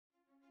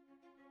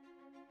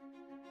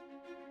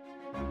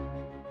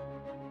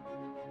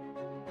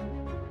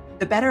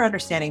The Better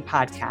Understanding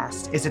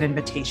podcast is an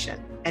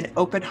invitation, an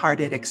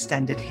open-hearted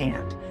extended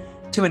hand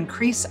to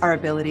increase our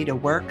ability to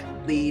work,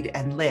 lead,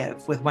 and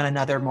live with one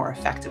another more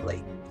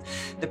effectively.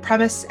 The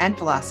premise and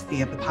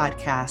philosophy of the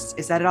podcast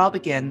is that it all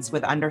begins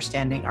with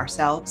understanding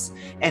ourselves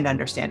and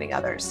understanding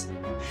others.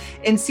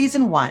 In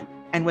season 1,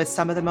 and with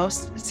some of the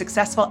most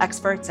successful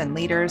experts and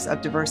leaders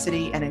of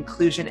diversity and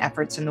inclusion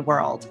efforts in the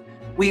world,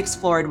 we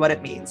explored what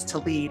it means to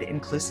lead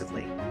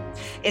inclusively.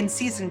 In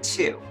season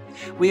 2,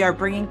 we are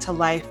bringing to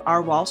life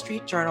our Wall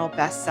Street Journal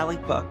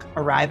best-selling book,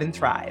 Arrive and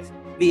Thrive,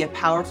 via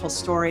powerful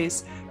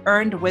stories,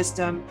 earned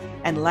wisdom,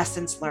 and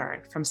lessons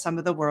learned from some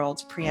of the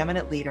world's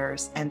preeminent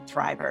leaders and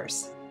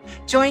thrivers.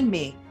 Join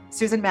me,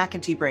 Susan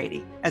McEntee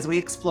Brady, as we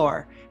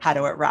explore how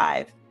to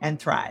arrive and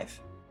thrive.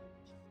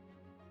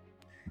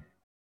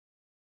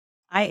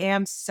 I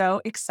am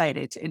so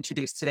excited to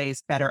introduce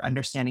today's Better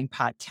Understanding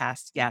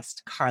podcast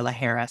guest, Carla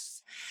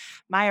Harris.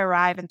 My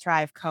Arrive and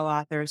Thrive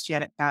co-authors,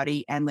 Janet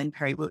Bowdy and Lynn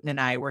Perry Wooten, and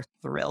I were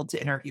thrilled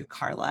to interview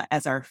Carla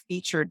as our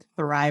featured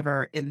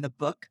thriver in the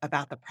book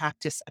about the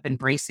practice of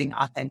embracing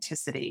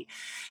authenticity.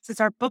 Since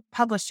our book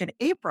published in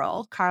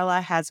April, Carla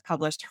has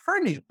published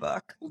her new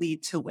book,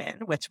 Lead to Win,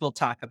 which we'll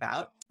talk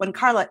about. When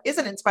Carla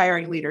isn't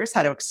inspiring leaders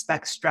how to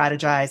expect,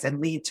 strategize,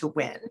 and lead to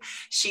win,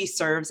 she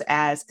serves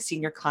as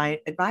senior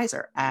client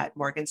advisor at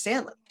Morgan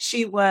Stanley.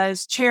 She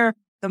was chair of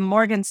the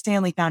Morgan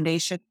Stanley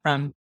Foundation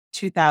from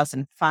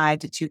 2005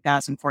 to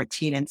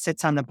 2014 and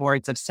sits on the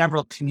boards of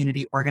several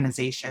community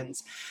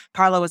organizations.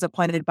 Carla was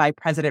appointed by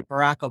President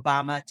Barack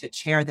Obama to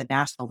chair the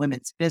National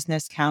Women's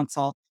Business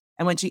Council.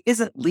 And when she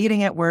isn't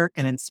leading at work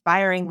and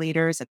inspiring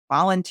leaders and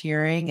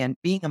volunteering and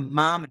being a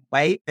mom and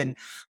wife and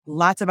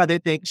lots of other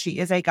things, she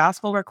is a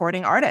gospel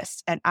recording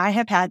artist. And I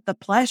have had the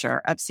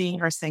pleasure of seeing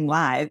her sing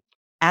live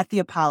at the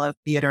Apollo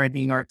Theater in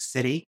New York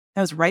City.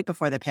 That was right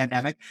before the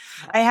pandemic.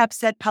 I have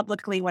said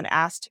publicly when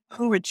asked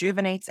who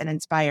rejuvenates and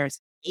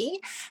inspires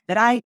me that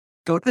I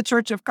go to the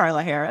Church of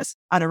Carla Harris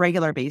on a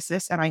regular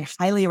basis, and I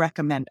highly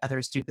recommend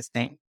others do the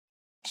same.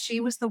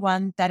 She was the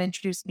one that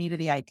introduced me to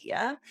the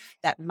idea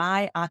that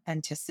my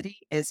authenticity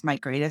is my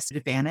greatest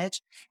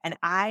advantage. And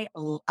I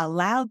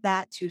allowed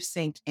that to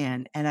sink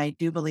in. And I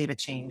do believe it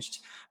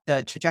changed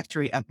the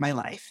trajectory of my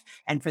life.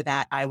 And for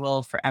that, I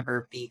will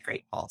forever be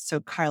grateful. So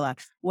Carla,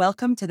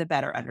 welcome to the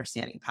Better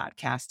Understanding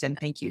podcast. And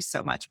thank you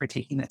so much for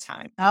taking the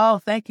time.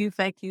 Oh, thank you.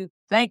 Thank you.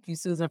 Thank you,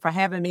 Susan, for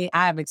having me.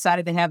 I am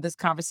excited to have this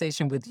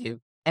conversation with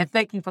you. And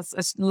thank you for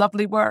such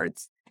lovely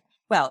words.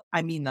 Well,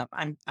 I mean them.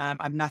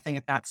 I'm nothing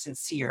if not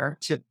sincere,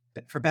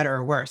 for better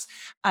or worse.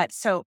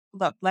 So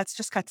look, let's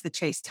just cut to the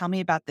chase. Tell me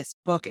about this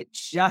book. It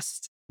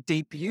just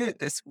debuted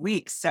this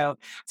week. So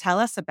tell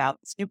us about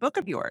this new book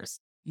of yours.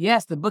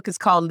 Yes, the book is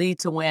called Lead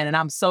to Win, and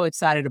I'm so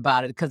excited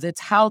about it because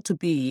it's how to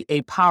be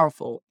a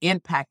powerful,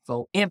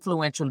 impactful,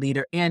 influential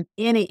leader in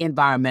any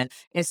environment,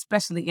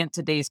 especially in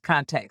today's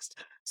context.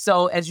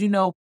 So as you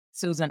know,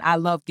 Susan, I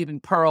love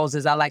giving pearls,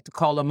 as I like to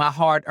call them, my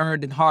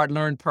hard-earned and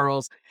hard-learned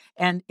pearls.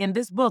 And in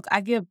this book,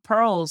 I give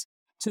pearls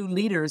to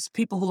leaders,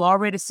 people who are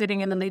already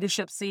sitting in the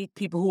leadership seat,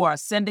 people who are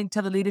ascending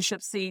to the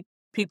leadership seat,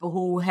 people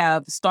who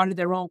have started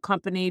their own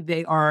company.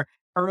 They are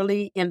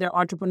early in their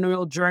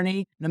entrepreneurial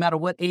journey, no matter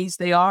what age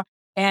they are.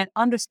 And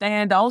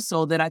understand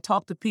also that I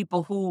talk to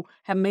people who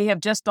may have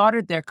just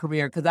started their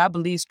career, because I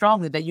believe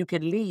strongly that you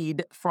can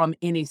lead from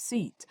any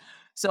seat.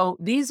 So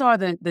these are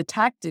the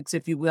tactics,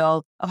 if you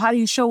will, of how do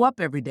you show up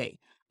every day,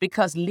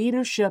 because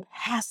leadership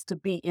has to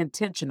be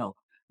intentional.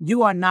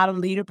 You are not a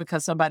leader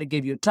because somebody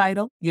gave you a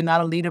title. You're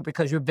not a leader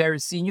because you're very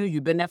senior.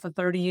 You've been there for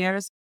 30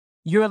 years.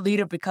 You're a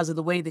leader because of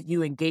the way that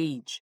you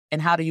engage and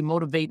how do you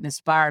motivate and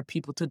inspire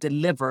people to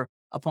deliver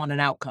upon an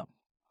outcome.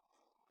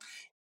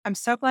 I'm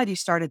so glad you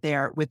started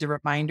there with the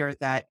reminder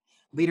that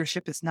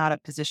leadership is not a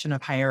position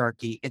of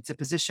hierarchy. It's a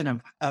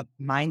position of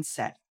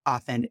mindset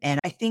often.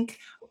 And I think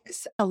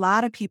a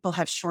lot of people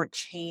have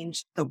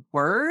shortchanged the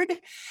word,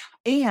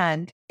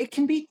 and it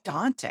can be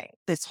daunting,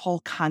 this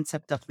whole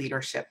concept of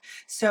leadership.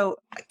 So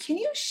can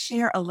you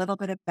share a little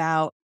bit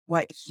about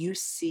what you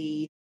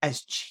see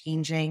as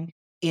changing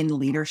in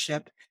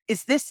leadership?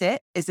 Is this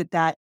it? Is it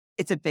that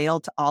it's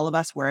available to all of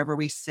us wherever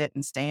we sit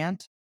and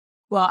stand?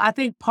 Well, I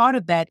think part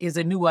of that is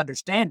a new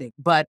understanding,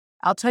 but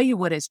I'll tell you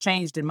what has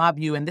changed in my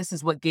view, and this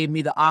is what gave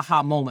me the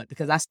aha moment,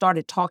 because I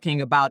started talking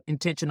about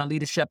intentional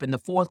leadership in the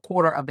fourth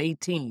quarter of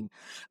 18,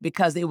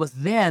 because it was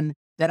then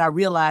that I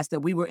realized that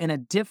we were in a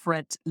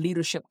different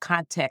leadership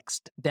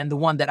context than the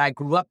one that I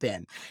grew up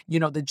in. You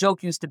know, the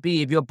joke used to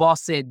be if your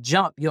boss said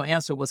jump, your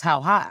answer was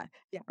how high,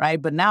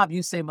 right? But now if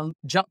you say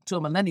jump to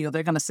a millennial,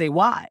 they're going to say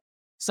why.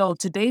 So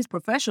today's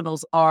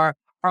professionals are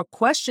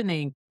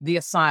questioning the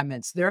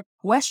assignments. They're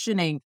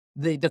questioning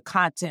the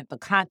content, the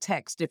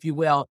context, if you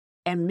will.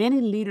 And many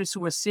leaders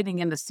who are sitting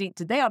in the seat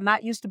today are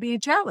not used to being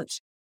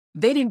challenged.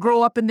 They didn't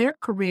grow up in their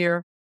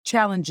career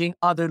challenging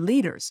other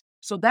leaders.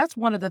 So that's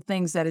one of the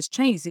things that has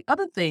changed. The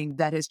other thing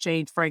that has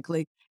changed,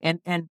 frankly,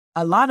 and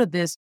a lot of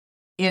this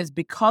is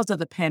because of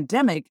the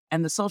pandemic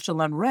and the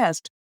social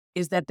unrest,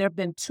 is that there have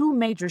been two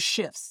major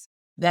shifts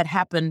that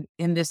happened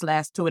in this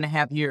last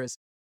 2.5 years.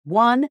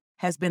 One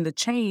has been the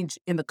change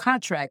in the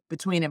contract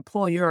between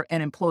employer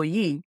and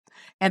employee,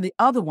 and the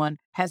other one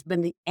has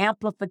been the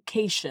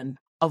amplification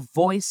of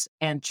voice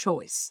and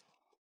choice,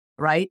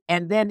 right?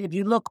 And then if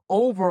you look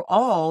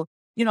overall,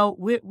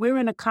 we're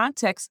in a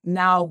context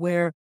now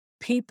where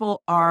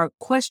people are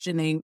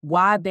questioning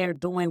why they're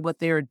doing what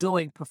they're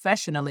doing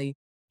professionally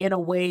in a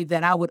way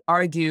that I would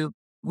argue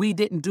we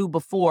didn't do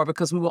before,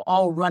 because we were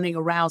all running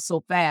around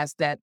so fast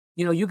that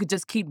you could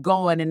just keep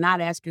going and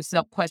not ask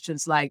yourself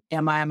questions like,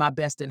 am I at my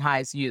best and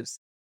highest use?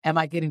 Am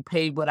I getting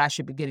paid what I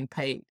should be getting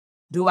paid?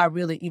 Do I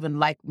really even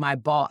like my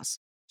boss?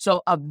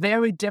 So a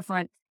very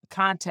different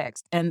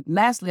context. And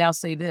lastly, I'll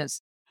say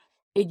this.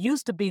 It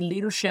used to be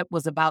leadership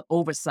was about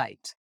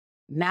oversight.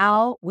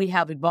 Now we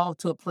have evolved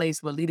to a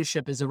place where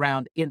leadership is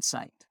around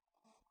insight.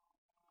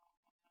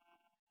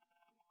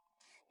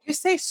 You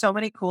say so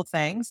many cool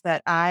things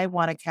that I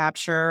want to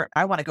capture.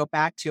 I want to go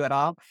back to it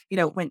all.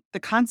 When the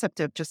concept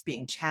of just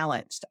being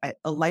challenged,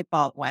 a light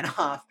bulb went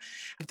off.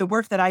 The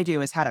work that I do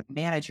is how to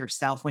manage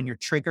yourself when you're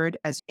triggered.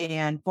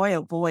 And boy,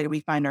 oh boy, do we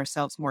find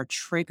ourselves more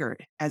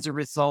triggered as a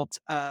result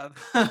of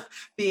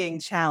being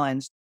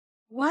challenged.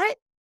 What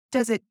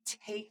does it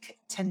take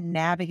to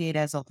navigate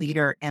as a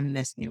leader in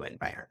this new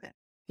environment?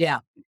 Yeah.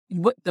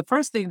 The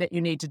first thing that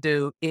you need to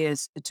do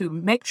is to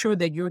make sure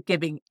that you're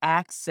giving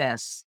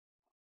access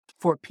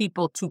for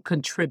people to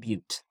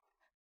contribute,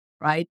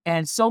 right?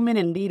 And so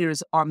many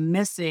leaders are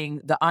missing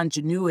the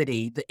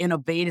ingenuity, the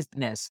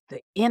innovativeness,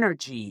 the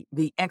energy,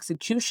 the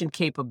execution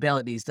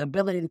capabilities, the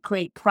ability to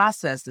create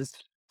processes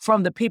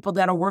from the people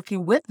that are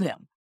working with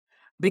them,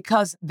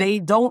 because they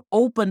don't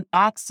open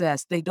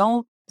access. They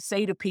don't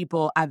say to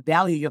people, I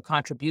value your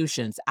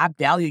contributions. I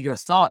value your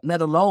thought,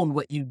 let alone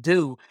what you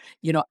do.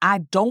 I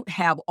don't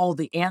have all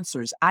the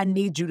answers. I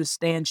need you to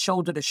stand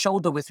shoulder to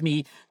shoulder with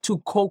me to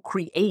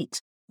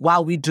co-create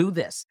while we do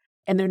this.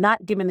 And they're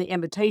not given the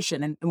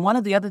invitation. And one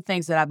of the other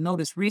things that I've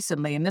noticed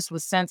recently, and this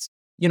was since,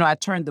 I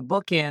turned the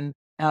book in,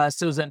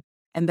 Susan,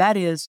 and that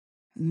is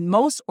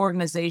most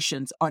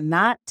organizations are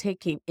not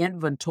taking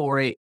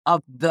inventory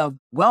of the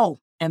wealth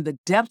and the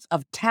depth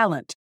of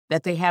talent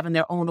that they have in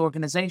their own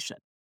organization.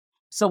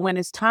 So when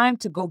it's time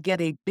to go get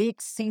a big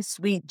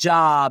C-suite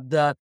job,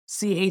 the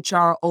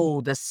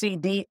CHRO, the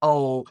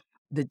CDO,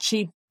 the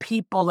Chief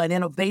People and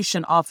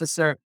Innovation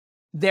Officer,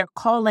 they're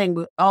calling,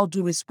 with all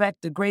due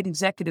respect, the great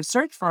executive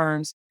search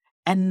firms,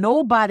 and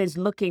nobody's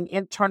looking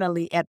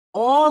internally at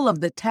all of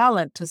the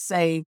talent to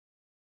say,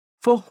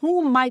 for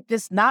whom might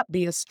this not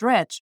be a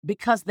stretch?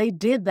 Because they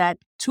did that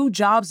 2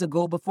 jobs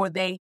ago before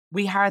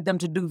we hired them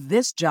to do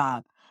this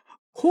job.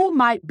 Who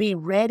might be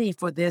ready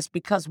for this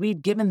because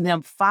we've given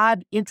them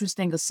 5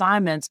 interesting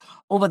assignments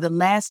over the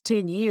last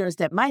 10 years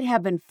that might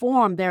have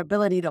informed their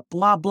ability to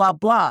blah, blah,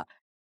 blah.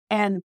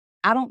 And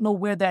I don't know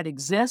where that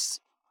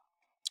exists,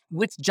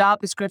 which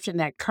job description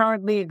that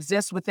currently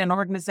exists within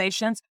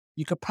organizations.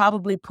 You could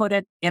probably put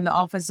it in the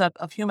Office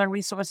of Human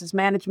Resources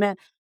Management,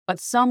 but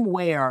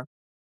somewhere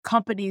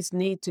companies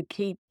need to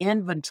keep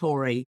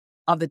inventory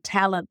of the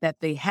talent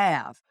that they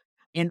have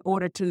in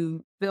order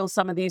to fill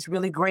some of these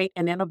really great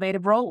and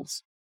innovative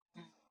roles.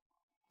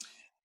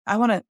 I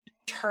want to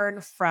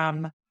turn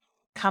from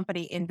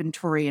company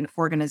inventory and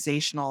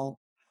organizational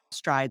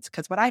strides,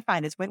 because what I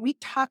find is when we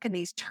talk in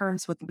these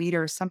terms with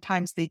leaders,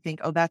 sometimes they think,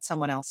 oh, that's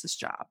someone else's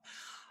job.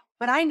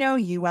 But I know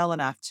you well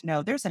enough to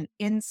know there's an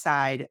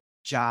inside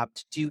job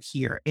to do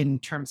here in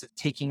terms of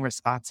taking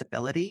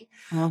responsibility.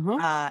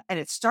 And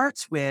it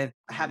starts with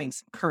having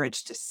some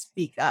courage to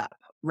speak up,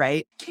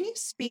 right? Can you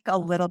speak a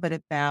little bit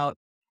about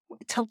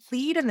to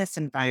lead in this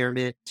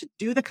environment, to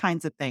do the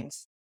kinds of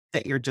things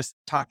that you're just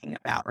talking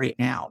about right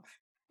now?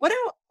 What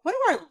do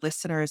our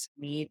listeners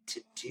need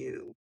to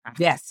do?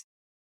 Yes.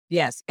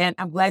 Yes. And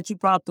I'm glad you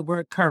brought up the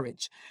word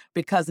courage,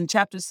 because in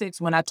chapter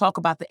 6, when I talk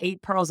about the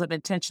 8 pearls of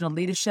intentional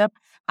leadership,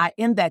 I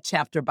end that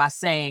chapter by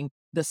saying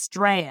the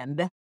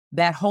strand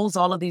that holds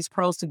all of these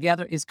pearls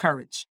together is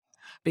courage,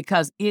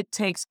 because it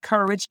takes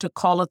courage to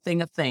call a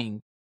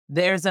thing.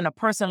 There's a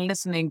person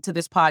listening to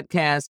this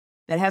podcast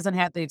that hasn't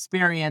had the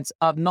experience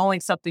of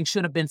knowing something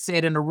should have been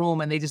said in a room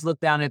and they just look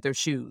down at their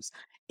shoes.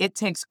 It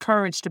takes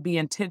courage to be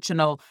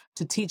intentional,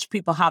 to teach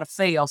people how to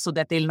fail so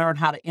that they learn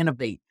how to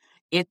innovate.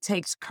 It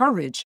takes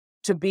courage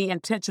to be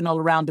intentional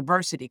around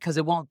diversity, because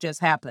it won't just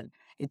happen.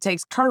 It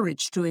takes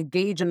courage to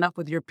engage enough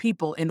with your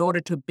people in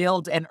order to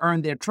build and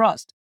earn their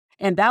trust.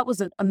 And that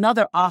was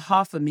another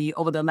aha for me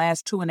over the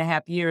last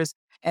 2.5 years,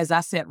 as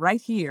I sat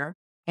right here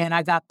and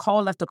I got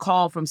call after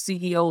call from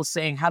CEOs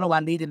saying, how do I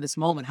lead in this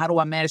moment? How do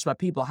I manage my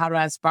people? How do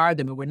I inspire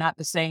them? And we're not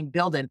the same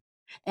building.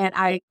 And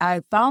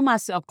I found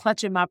myself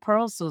clutching my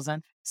pearls,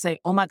 Susan, say,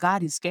 oh my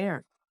God, he's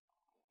scared.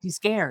 He's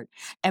scared.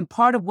 And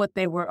part of what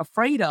they were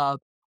afraid of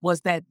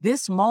was that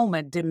this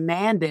moment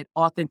demanded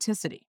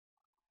authenticity,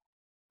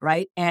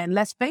 right? And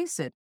let's face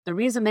it, the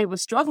reason they were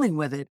struggling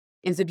with it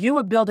is if you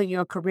were building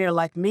your career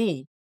like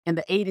me in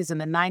the 80s and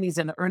the 90s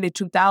and the early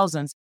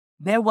 2000s,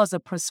 there was a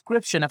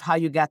prescription of how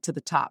you got to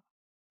the top.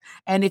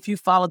 And if you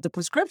followed the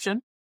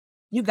prescription,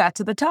 you got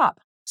to the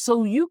top.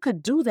 So you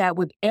could do that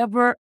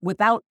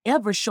without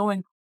ever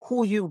showing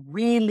who you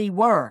really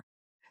were.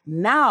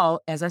 Now,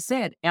 as I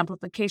said,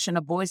 amplification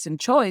of voice and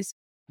choice,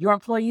 your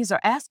employees are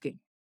asking,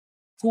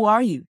 who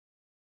are you?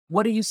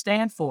 What do you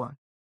stand for?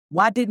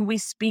 Why didn't we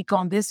speak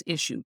on this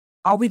issue?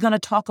 Are we going to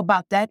talk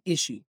about that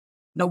issue?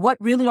 Now, what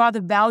really are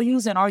the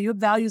values, and are your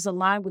values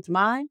aligned with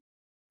mine?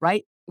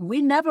 Right?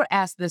 We never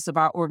asked this of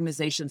our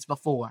organizations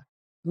before.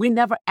 We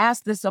never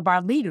asked this of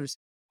our leaders.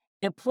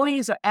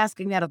 Employees are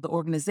asking that of the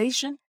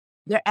organization.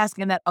 They're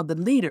asking that of the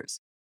leaders.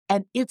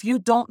 And if you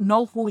don't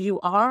know who you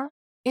are,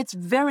 it's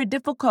very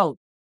difficult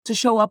to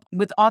show up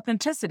with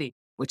authenticity,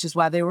 which is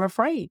why they were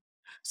afraid.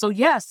 So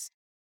yes,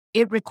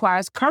 it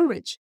requires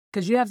courage,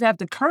 because you have to have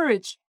the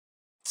courage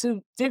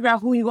to figure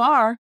out who you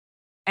are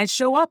and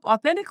show up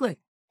authentically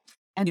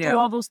and do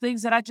all those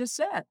things that I just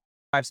said.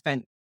 I've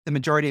spent the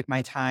majority of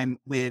my time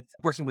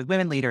working with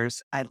women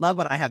leaders. I love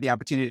when I have the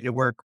opportunity to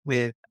work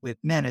with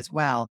men as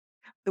well.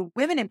 The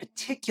women in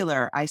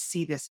particular, I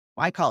see this,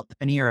 I call it the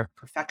veneer of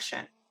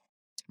perfection,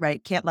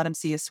 right? Can't let them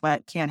see a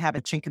sweat, can't have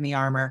a chink in the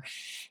armor.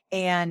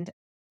 And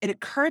it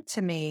occurred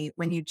to me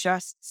when you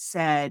just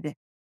said,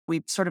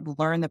 we've sort of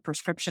learned the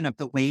prescription of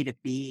the way to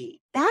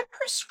be. That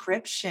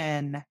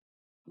prescription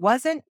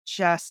wasn't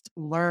just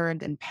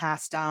learned and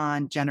passed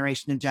on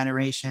generation to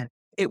generation.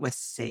 It was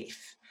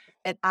safe.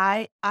 And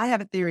I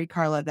have a theory,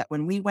 Carla, that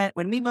when we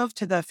moved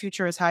to the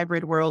futurist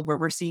hybrid world where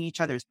we're seeing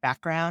each other's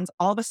backgrounds,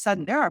 all of a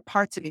sudden there are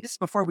parts of me, this is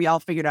before we all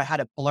figured out how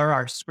to blur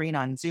our screen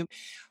on Zoom.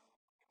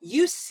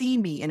 You see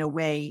me in a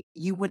way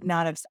you would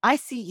not have. I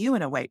see you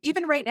in a way,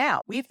 even right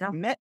now. We've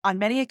met on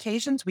many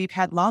occasions. We've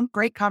had long,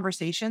 great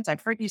conversations. I've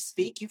heard you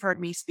speak. You've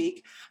heard me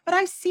speak, but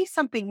I see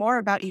something more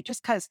about you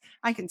just because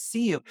I can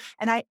see you.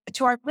 And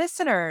to our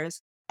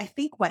listeners, I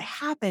think what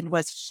happened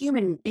was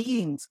human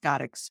beings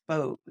got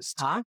exposed,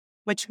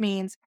 which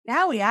means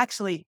now we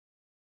actually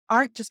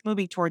aren't just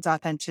moving towards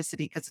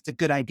authenticity because it's a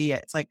good idea.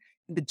 It's like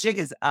the jig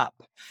is up.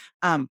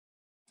 Can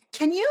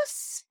you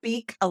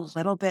speak a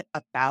little bit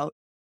about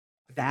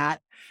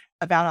that,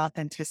 about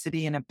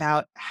authenticity and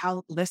about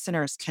how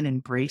listeners can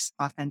embrace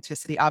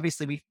authenticity?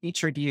 Obviously, we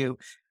featured you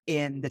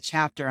in the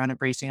chapter on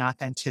embracing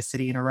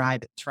authenticity and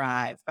Arrive and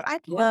Thrive, but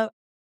I'd love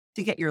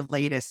to get your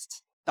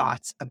latest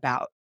thoughts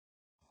about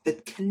the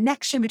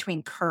connection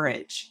between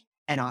courage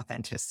and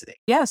authenticity.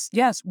 Yes.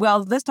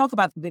 Well, let's talk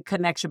about the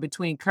connection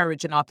between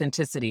courage and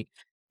authenticity.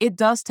 It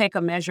does take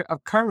a measure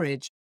of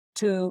courage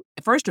to,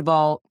 first of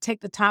all,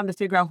 take the time to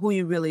figure out who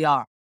you really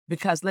are.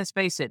 Because let's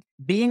face it,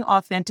 being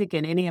authentic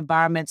in any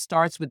environment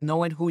starts with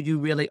knowing who you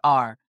really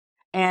are.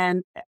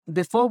 And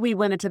before we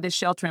went into this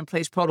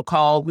shelter-in-place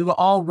protocol, we were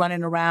all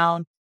running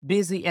around,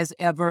 busy as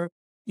ever.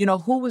 You know,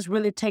 who was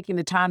really taking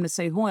the time to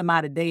say, who am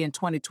I today in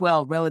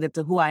 2012 relative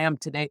to who I am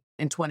today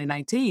in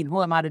 2019?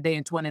 Who am I today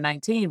in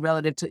 2019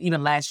 relative to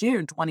even last year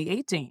in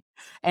 2018?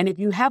 And if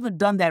you haven't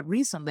done that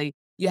recently,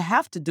 you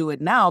have to do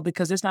it now,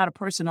 because there's not a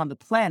person on the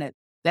planet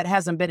that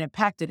hasn't been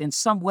impacted in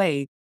some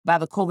way by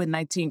the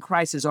COVID-19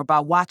 crisis, or by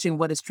watching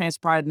what has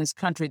transpired in this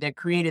country that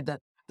created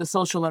the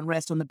social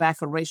unrest on the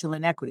back of racial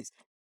inequities.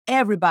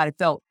 Everybody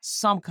felt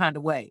some kind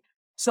of way.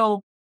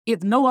 So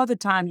if no other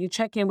time, you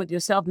check in with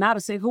yourself now to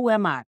say, who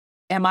am I?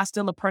 Am I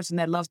still a person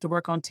that loves to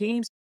work on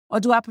teams? Or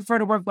do I prefer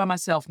to work by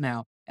myself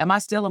now? Am I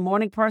still a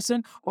morning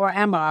person, or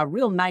am I a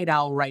real night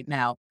owl right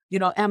now? You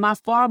know, am I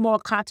far more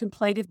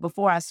contemplative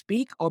before I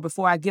speak or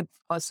before I give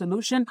a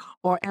solution?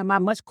 Or am I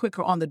much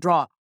quicker on the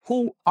draw?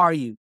 Who are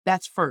you?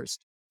 That's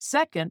first.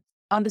 Second,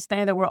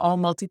 understand that we're all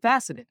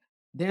multifaceted.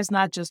 There's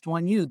not just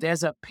one you.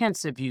 There's a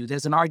pensive you.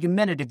 There's an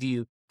argumentative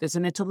you. There's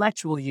an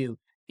intellectual you.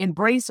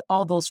 Embrace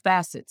all those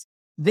facets.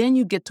 Then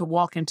you get to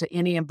walk into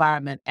any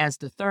environment as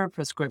the third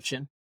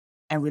prescription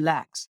and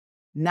relax.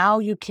 Now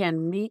you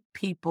can meet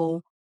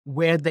people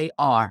where they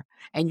are,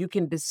 and you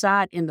can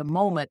decide in the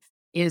moment,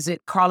 is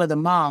it Carla the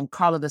mom,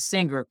 Carla the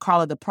singer,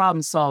 Carla the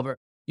problem solver,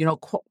 you know,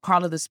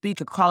 Carla the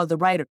speaker, Carla the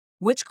writer?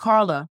 Which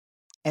Carla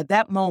at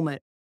that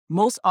moment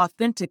most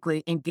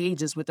authentically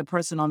engages with the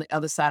person on the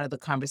other side of the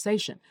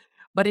conversation?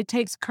 But it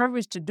takes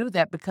courage to do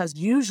that, because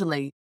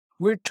usually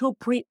we're too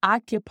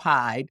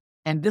preoccupied,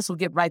 and this will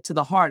get right to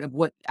the heart of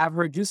what I've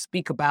heard you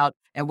speak about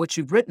and what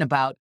you've written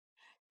about.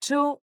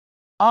 Too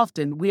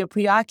often we are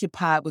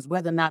preoccupied with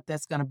whether or not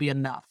that's going to be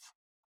enough,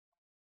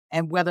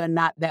 and whether or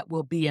not that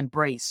will be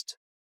embraced,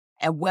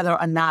 and whether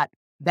or not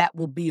that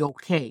will be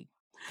okay,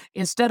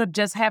 instead of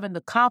just having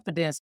the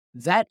confidence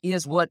that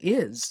is what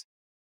is.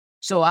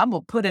 So I'm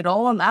going to put it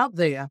all out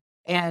there.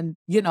 And,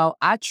 you know,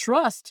 I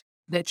trust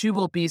that you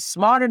will be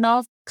smart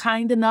enough,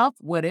 kind enough,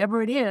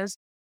 whatever it is,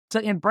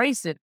 to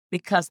embrace it,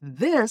 because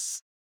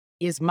this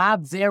is my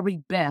very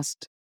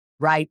best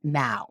right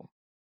now.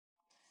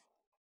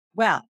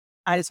 Well,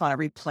 I just want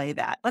to replay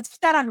that. Let's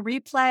put that on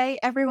replay,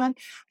 everyone.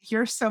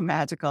 You're so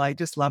magical. I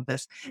just love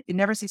this. It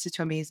never ceases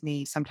to amaze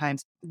me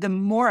sometimes. The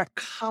more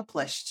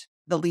accomplished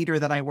the leader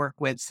that I work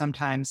with,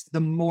 sometimes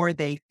the more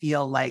they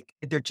feel like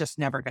they're just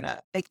never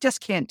they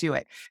just can't do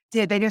it.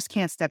 They just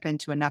can't step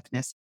into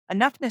enoughness.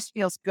 Enoughness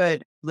feels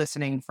good,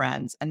 listening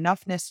friends.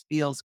 Enoughness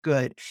feels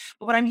good.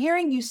 But what I'm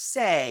hearing you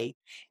say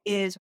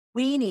is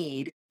we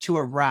need to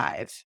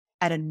arrive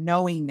at a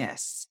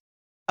knowingness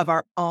of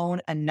our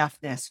own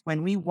enoughness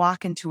when we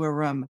walk into a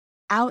room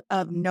out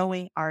of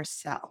knowing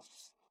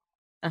ourselves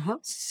Uh-huh.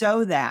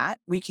 so that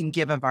we can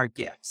give of our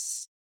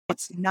gifts.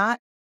 It's not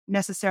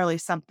necessarily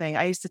something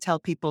I used to tell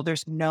people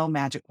there's no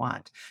magic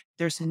wand.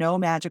 There's no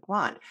magic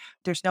wand.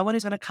 There's no one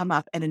who's going to come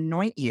up and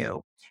anoint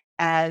you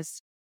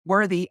as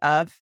worthy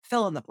of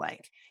fill in the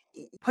blank.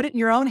 Put it in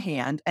your own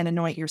hand and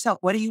anoint yourself.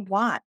 What do you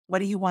want? What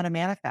do you want to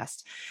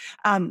manifest?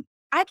 I'd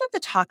love to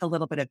talk a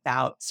little bit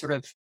about sort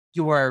of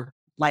your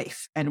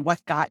life and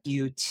what got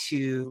you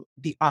to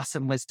the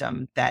awesome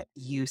wisdom that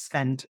you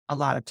spend a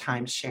lot of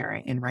time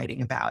sharing and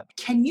writing about.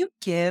 Can you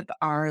give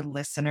our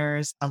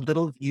listeners a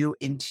little view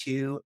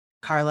into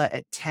Carla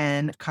at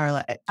 10,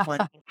 Carla at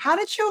 20? How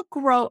did you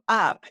grow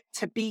up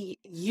to be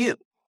you?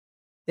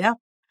 Yeah.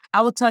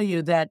 I will tell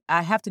you that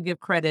I have to give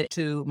credit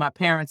to my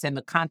parents and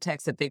the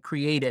context that they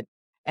created.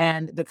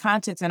 And the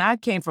context, and I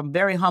came from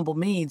very humble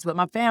means, but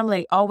my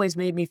family always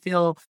made me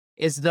feel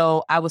as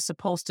though I was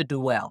supposed to do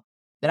well,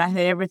 that I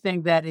had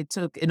everything that it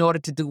took in order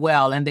to do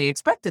well. And they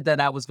expected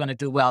that I was going to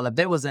do well. If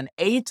there was an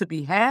A to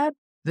be had,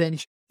 then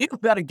you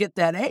better get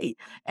that A.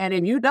 And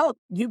if you don't,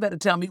 you better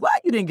tell me why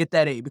you didn't get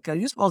that A, because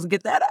you're supposed to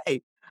get that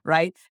A.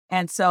 Right.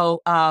 And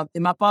so and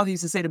my father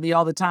used to say to me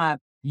all the time,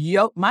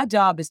 my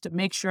job is to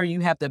make sure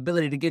you have the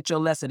ability to get your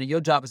lesson, and your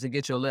job is to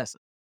get your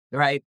lesson,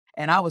 right?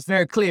 And I was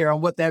very clear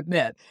on what that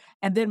meant.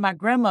 And then my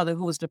grandmother,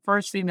 who was the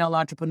first female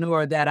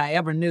entrepreneur that I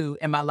ever knew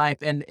in my life,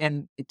 and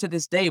to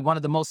this day, one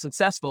of the most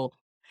successful,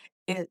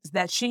 is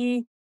that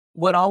she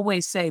would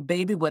always say,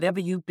 baby, whatever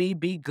you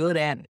be good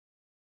at it,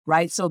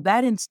 right? So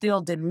that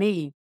instilled in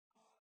me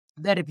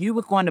that if you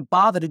were going to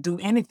bother to do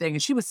anything,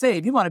 and she would say,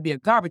 if you want to be a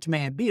garbage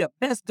man, be the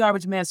best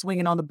garbage man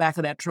swinging on the back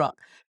of that truck.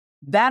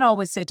 That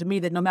always said to me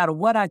that no matter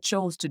what I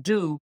chose to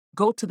do,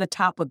 go to the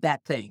top of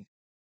that thing.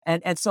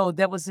 And so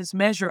there was this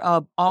measure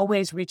of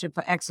always reaching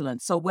for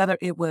excellence. So whether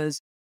it was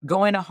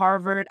going to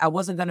Harvard, I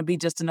wasn't going to be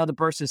just another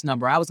bursar's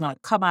number. I was going to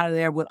come out of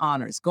there with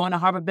honors. Going to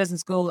Harvard Business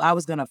School, I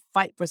was going to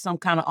fight for some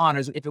kind of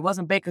honors. If it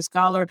wasn't Baker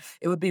Scholar,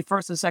 it would be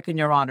first or second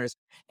year honors.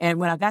 And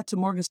when I got to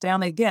Morgan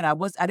Stanley, again, I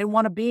didn't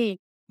want to be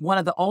one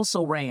of the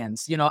also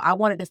rans. I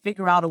wanted to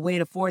figure out a way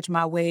to forge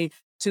my way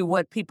to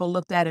what people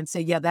looked at and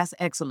say, yeah, that's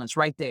excellence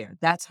right there.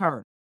 That's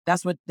her.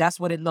 That's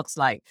what it looks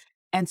like.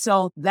 And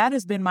so that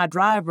has been my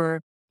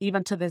driver,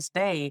 even to this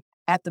day,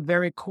 at the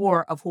very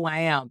core of who I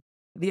am.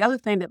 The other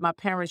thing that my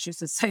parents used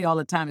to say all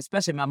the time,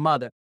 especially my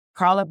mother,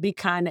 Carla, be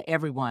kind to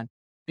everyone,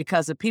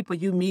 because the people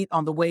you meet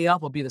on the way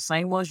up will be the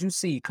same ones you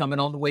see coming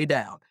on the way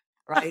down.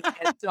 Right.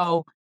 And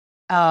so,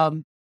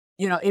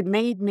 it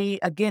made me,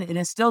 again, it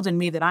instilled in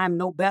me that I am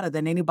no better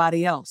than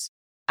anybody else.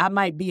 I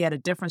might be at a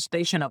different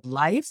station of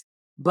life,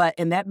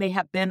 and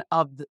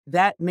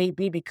that may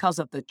be because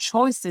of the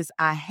choices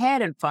I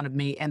had in front of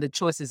me and the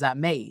choices I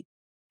made.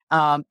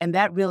 And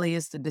that really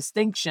is the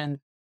distinction,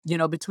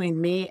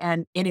 between me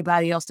and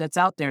anybody else that's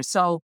out there.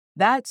 So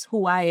that's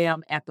who I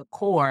am at the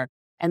core.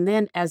 And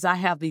then as I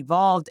have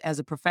evolved as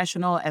a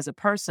professional, as a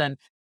person,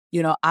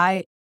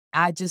 I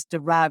just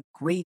derive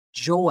great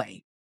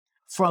joy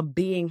from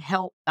being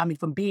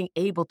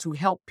able to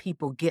help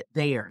people get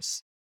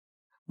theirs,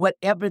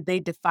 whatever they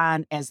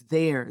define as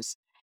theirs.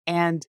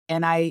 And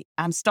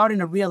I'm starting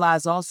to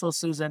realize also,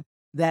 Susan,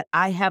 that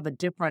I have a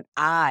different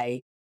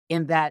eye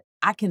in that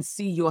I can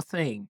see your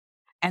thing.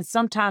 And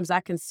sometimes I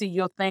can see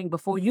your thing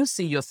before you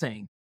see your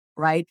thing,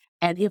 right?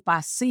 And if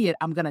I see it,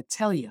 I'm going to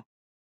tell you.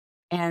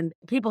 And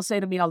people say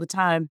to me all the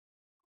time,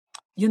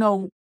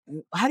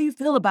 how do you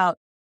feel about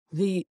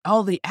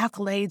all the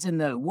accolades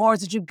and the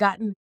awards that you've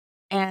gotten?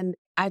 And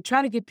I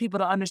try to get people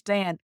to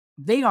understand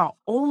they are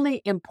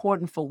only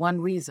important for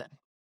one reason.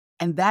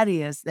 And that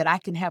is that I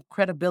can have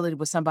credibility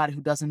with somebody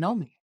who doesn't know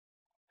me.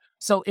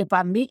 So if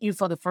I meet you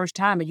for the first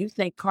time and you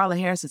think Carla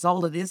Harris is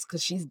all of this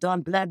because she's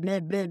done blah,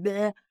 blah, blah,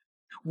 blah,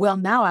 well,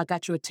 now I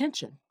got your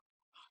attention.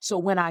 So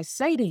when I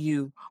say to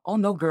you, oh,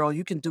 no, girl,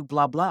 you can do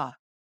blah, blah.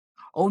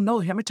 Oh, no,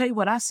 let me tell you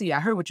what I see. I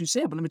heard what you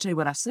said, but let me tell you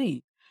what I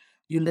see.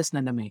 You're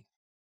listening to me,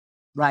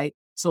 right?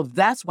 So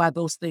that's why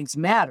those things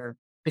matter,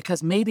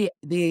 because maybe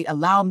they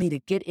allow me to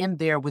get in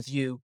there with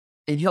you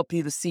and help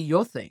you to see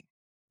your thing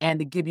and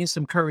to give you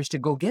some courage to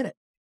go get it.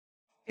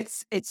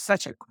 It's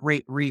such a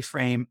great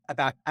reframe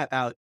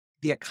about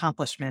the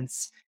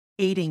accomplishments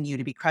aiding you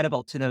to be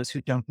credible to those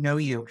who don't know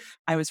you.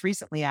 I was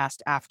recently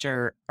asked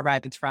after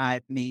Arrive and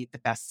Thrive made the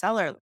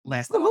bestseller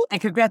list. Woo-hoo. And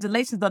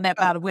congratulations on that,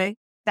 by the way.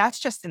 That's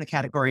just in the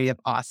category of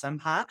awesome,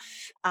 huh?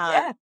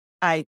 Yeah.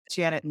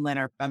 Janet and Lynn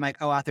are my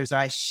co-authors.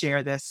 I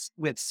share this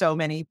with so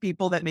many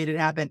people that made it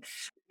happen.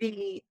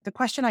 The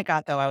question I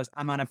got, though,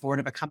 I'm on a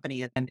board of a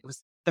company, and it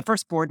was the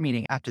first board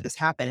meeting after this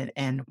happened.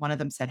 And one of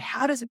them said,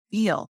 how does it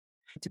feel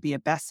to be a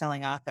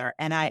best-selling author?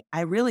 And I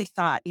really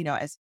thought,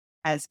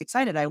 as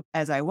excited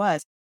as I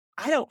was,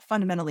 I don't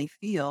fundamentally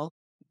feel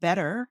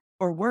better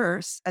or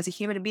worse as a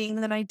human being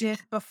than I did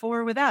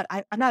before without.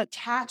 I'm not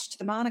attached to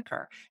the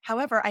moniker.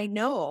 However, I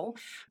know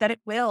that it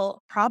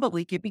will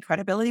probably give me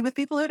credibility with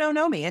people who don't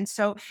know me. And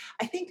so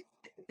I think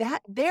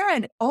that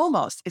therein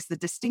almost is the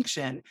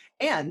distinction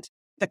and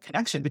the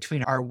connection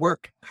between our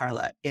work,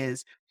 Carla,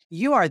 is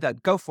you are the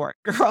go for it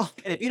girl.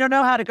 And if you don't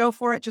know how to go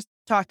for it, just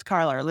talk to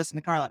Carla or listen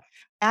to Carla.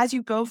 As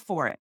you go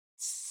for it,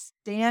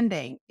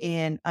 standing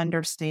in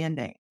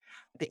understanding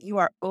that you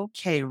are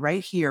okay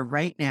right here,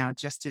 right now,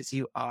 just as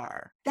you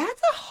are.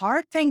 That's a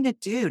hard thing to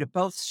do, to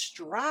both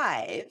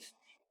strive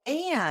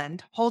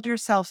and hold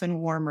yourself in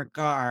warm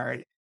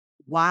regard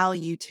while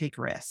you take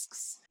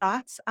risks.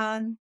 Thoughts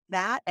on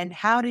that? And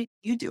how do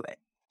you do it?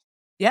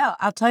 Yeah,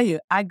 I'll tell you,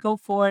 I go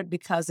for it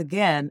because,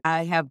 again,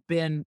 I have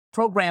been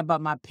programmed by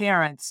my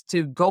parents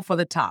to go for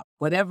the top,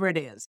 whatever it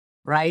is,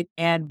 right?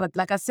 But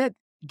like I said,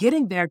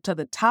 getting there to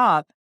the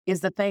top is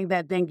the thing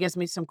that then gives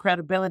me some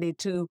credibility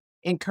to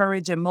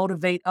encourage and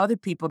motivate other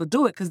people to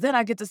do it. Because then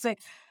I get to say,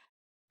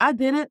 I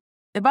did it.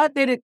 If I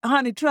did it,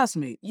 honey, trust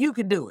me, you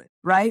can do it,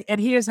 right? And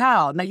here's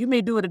how. Now, you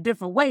may do it a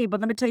different way, but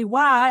let me tell you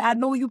why. I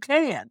know you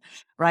can,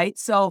 right?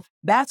 So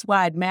that's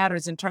why it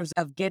matters in terms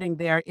of getting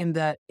there in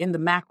the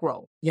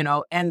macro,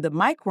 and the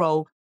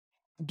micro,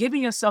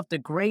 giving yourself the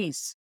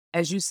grace,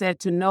 as you said,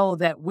 to know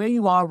that where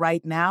you are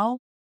right now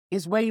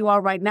is where you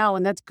are right now,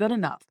 and that's good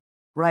enough,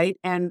 right?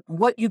 And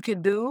what you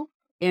can do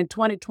in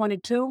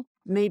 2022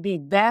 may be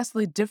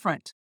vastly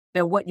different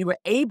than what you were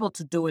able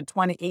to do in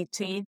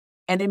 2018.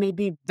 And it may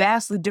be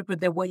vastly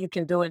different than what you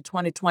can do in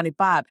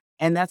 2025.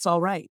 And that's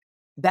all right.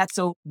 That's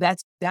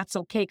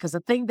okay. Because the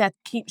thing that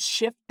keeps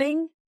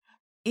shifting,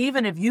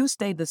 even if you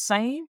stay the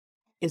same,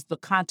 is the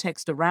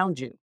context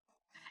around you.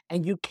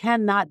 And you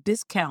cannot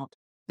discount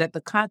that the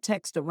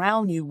context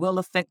around you will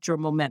affect your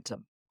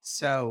momentum.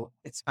 So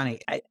it's funny.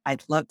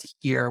 I'd love to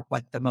hear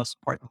what the most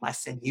important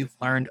lesson you've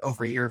learned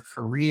over your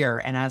career.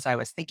 And as I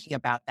was thinking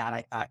about that,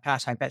 I thought,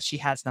 gosh, I bet she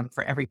has them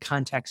for every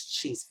context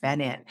she's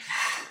been in.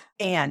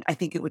 And I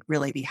think it would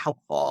really be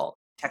helpful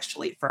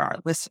textually for our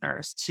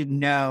listeners to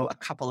know a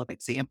couple of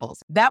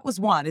examples. That was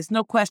one. It's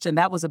no question.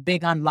 That was a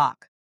big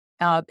unlock.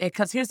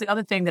 Because here's the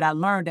other thing that I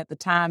learned at the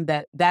time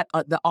that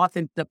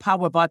the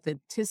power of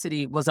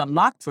authenticity was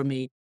unlocked for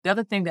me. The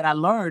other thing that I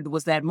learned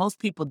was that most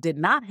people did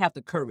not have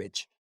the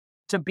courage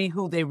to be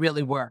who they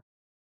really were.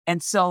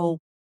 And so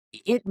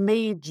it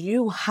made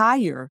you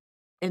higher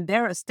in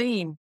their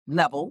esteem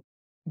level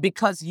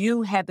because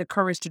you had the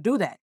courage to do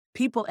that.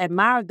 People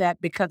admire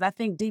that because I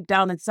think deep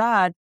down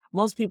inside,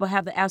 most people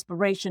have the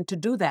aspiration to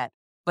do that,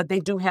 but they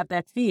do have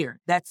that fear.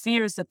 That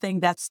fear is the thing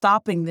that's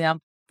stopping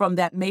them from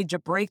that major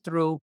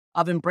breakthrough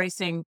of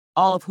embracing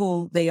all of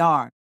who they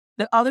are.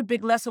 The other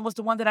big lesson was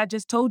the one that I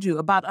just told you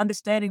about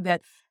understanding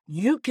that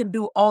you can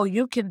do all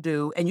you can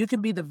do and you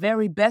can be the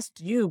very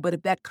best you, but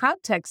if that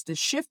context is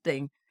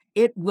shifting,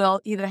 it will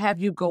either have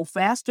you go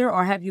faster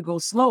or have you go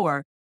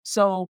slower.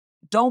 So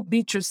don't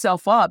beat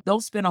yourself up.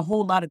 Don't spend a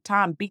whole lot of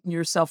time beating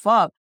yourself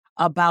up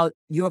about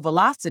your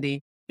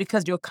velocity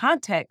because your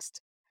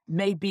context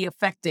may be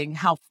affecting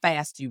how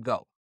fast you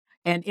go.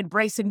 And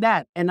embracing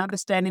that and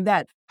understanding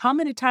that. How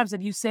many times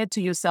have you said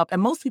to yourself,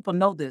 and most people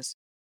know this,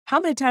 how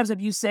many times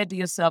have you said to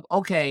yourself,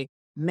 okay,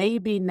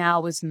 maybe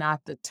now is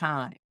not the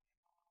time?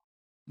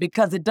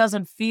 Because it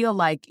doesn't feel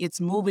like it's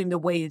moving the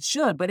way it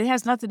should, but it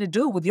has nothing to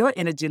do with your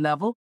energy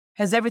level,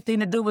 has everything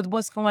to do with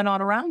what's going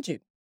on around you.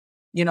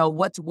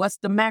 What's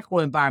the macro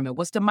environment?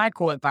 What's the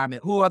micro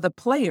environment? Who are the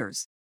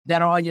players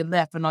that are on your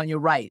left and on your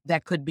right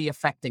that could be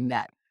affecting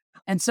that?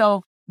 And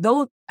so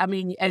those,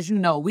 as you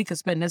know, we could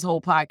spend this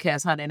whole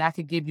podcast, honey, and I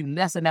could give you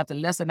lesson after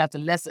lesson after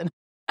lesson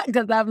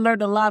because I've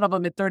learned a lot of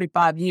them in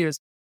 35 years.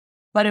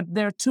 But if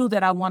there are two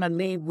that I want to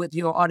leave with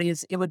your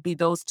audience, it would be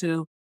those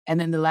two. And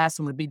then the last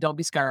one would be don't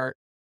be scared.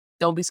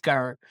 Don't be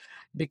scared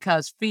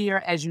because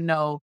fear, as you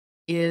know,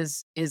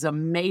 is a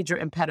major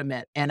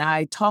impediment. And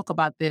I talk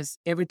about this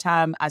every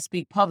time I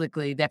speak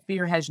publicly, that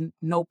fear has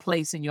no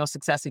place in your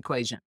success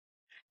equation.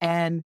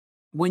 And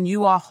when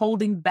you are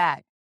holding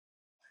back,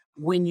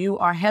 when you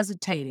are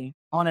hesitating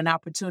on an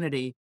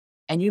opportunity,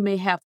 and you may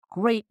have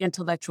great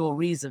intellectual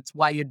reasons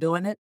why you're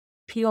doing it,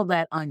 peel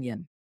that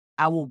onion.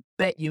 I will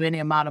bet you any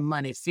amount of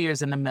money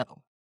fear's in the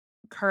middle.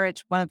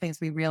 Courage, one of the things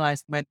we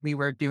realized when we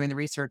were doing the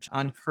research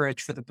on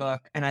courage for the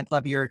book, and I'd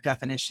love your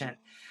definition,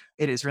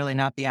 it is really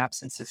not the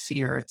absence of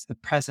fear, it's the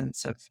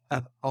presence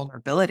of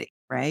vulnerability,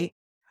 right?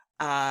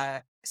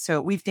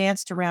 So we've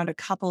danced around a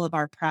couple of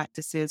our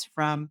practices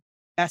from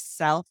best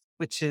self,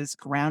 which is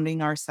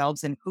grounding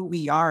ourselves in who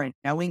we are and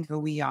knowing who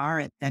we are,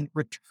 and then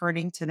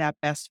returning to that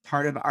best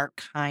part of our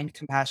kind,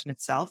 compassionate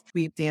self.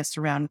 We've danced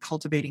around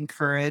cultivating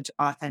courage,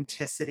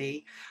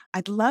 authenticity.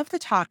 I'd love to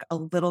talk a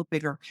little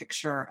bigger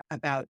picture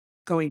about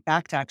going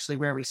back to actually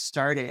where we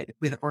started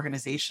with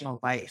organizational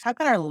life. How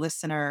can our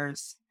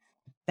listeners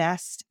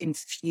best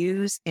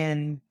infuse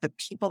in the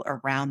people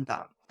around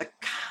them the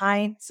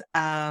kinds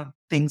of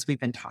things we've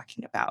been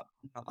talking about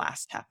in the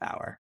last half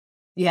hour?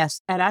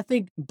 Yes. And I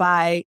think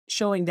by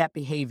showing that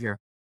behavior,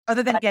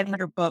 other than getting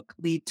your book,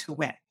 Lead to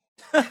Win.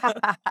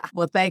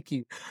 Well, thank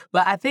you.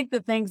 But I think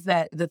the thing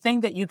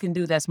that you can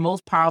do that's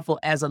most powerful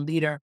as a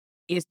leader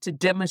is to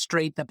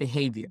demonstrate the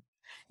behavior.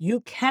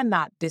 You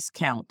cannot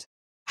discount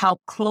how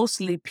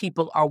closely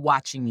people are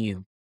watching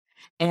you.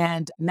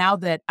 And now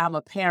that I'm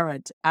a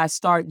parent, I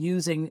start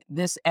using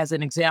this as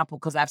an example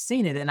because I've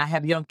seen it and I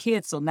have young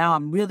kids. So now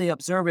I'm really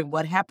observing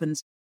what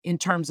happens in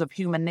terms of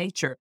human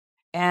nature.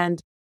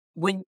 And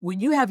when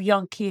you have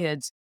young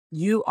kids,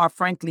 you are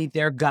frankly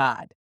their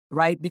God,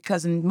 right?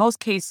 Because in most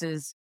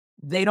cases,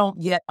 they don't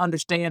yet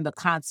understand the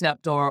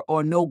concept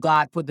or know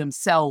God for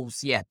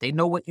themselves yet. They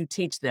know what you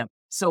teach them.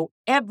 So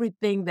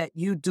everything that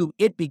you do,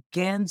 it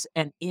begins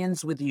and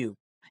ends with you.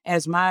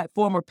 As my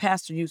former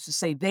pastor used to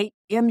say, they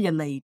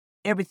emulate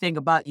everything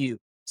about you.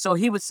 So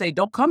he would say,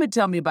 don't come and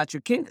tell me about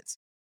your kids.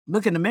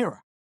 Look in the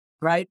mirror,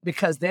 right?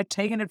 Because they're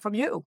taking it from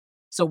you.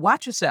 So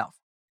watch yourself,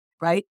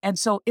 right? And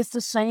so it's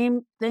the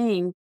same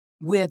thing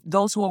with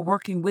those who are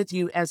working with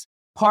you as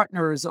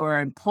partners or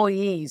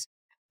employees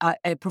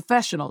and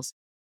professionals.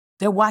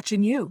 They're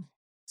watching you.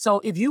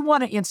 So if you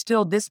want to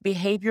instill this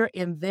behavior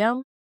in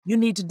them, you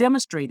need to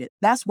demonstrate it.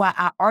 That's why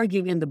I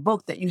argue in the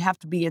book that you have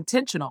to be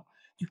intentional.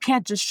 You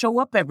can't just show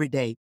up every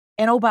day.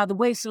 And oh, by the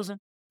way, Susan,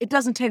 it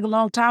doesn't take a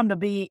long time to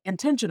be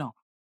intentional.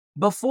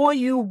 Before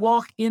you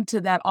walk into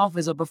that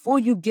office or before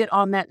you get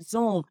on that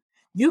Zoom,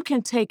 you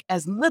can take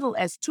as little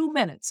as 2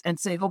 minutes and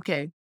say,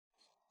 okay,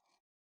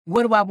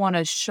 what do I want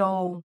to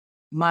show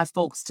my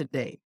folks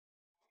today?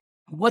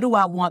 What do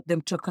I want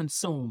them to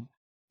consume?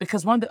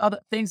 Because one of the other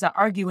things I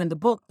argue in the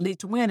book, Lead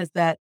to Win, is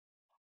that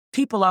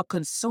people are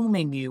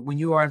consuming you when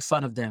you are in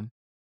front of them.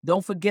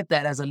 Don't forget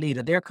that as a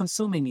leader, they're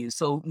consuming you.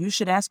 So you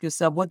should ask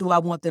yourself, what do I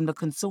want them to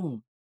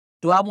consume?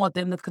 Do I want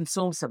them to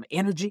consume some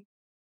energy?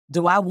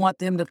 Do I want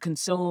them to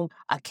consume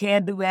a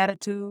can-do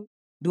attitude?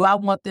 Do I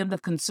want them to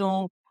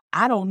consume,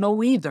 I don't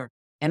know either.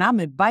 And I'm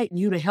inviting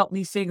you to help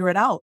me figure it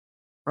out,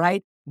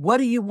 right? What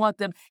do you want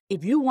them?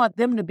 If you want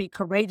them to be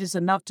courageous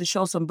enough to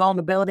show some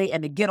vulnerability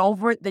and to get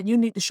over it, then you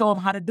need to show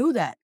them how to do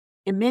that.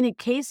 In many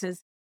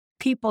cases,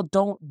 people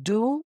don't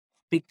do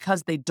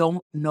because they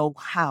don't know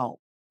how.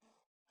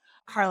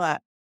 Carla,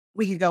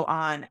 we could go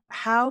on.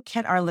 How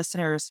can our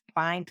listeners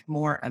find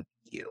more of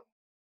you?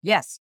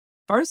 Yes.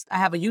 First, I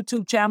have a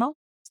YouTube channel.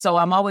 So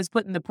I'm always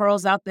putting the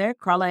pearls out there,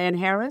 Carla Ann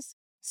Harris.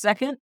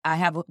 Second, I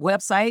have a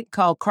website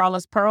called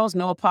Carla's Pearls,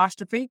 no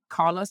apostrophe,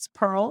 Carla's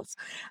Pearls.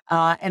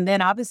 And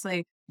then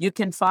obviously you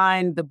can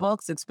find the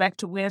books, Expect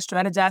to Win,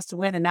 Strategize to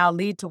Win, and now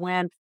Lead to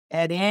Win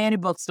at any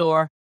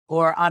bookstore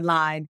or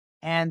online.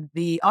 And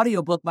the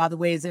audiobook, by the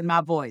way, is in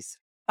my voice.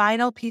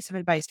 Final piece of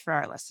advice for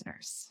our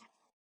listeners.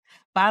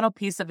 Final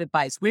piece of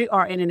advice. We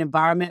are in an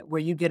environment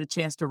where you get a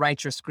chance to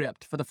write your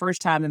script for the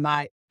first time in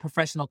my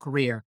professional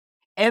career.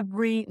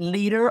 Every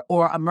leader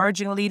or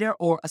emerging leader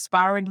or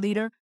aspiring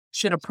leader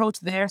should approach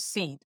their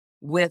seat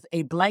with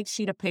a blank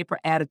sheet of paper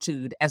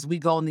attitude as we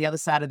go on the other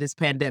side of this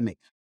pandemic.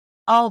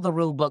 All the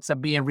rule books are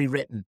being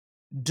rewritten.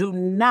 Do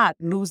not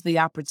lose the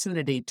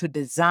opportunity to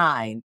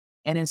design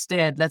and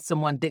instead let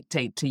someone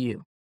dictate to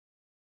you.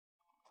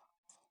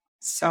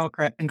 So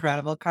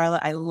incredible,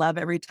 Carla. I love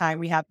every time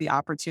we have the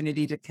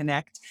opportunity to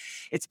connect.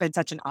 It's been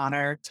such an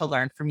honor to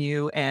learn from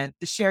you and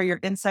to share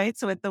your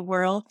insights with the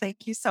world.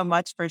 Thank you so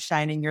much for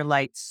shining your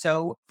light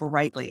so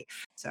brightly.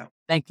 So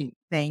Thank you.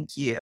 thank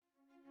you.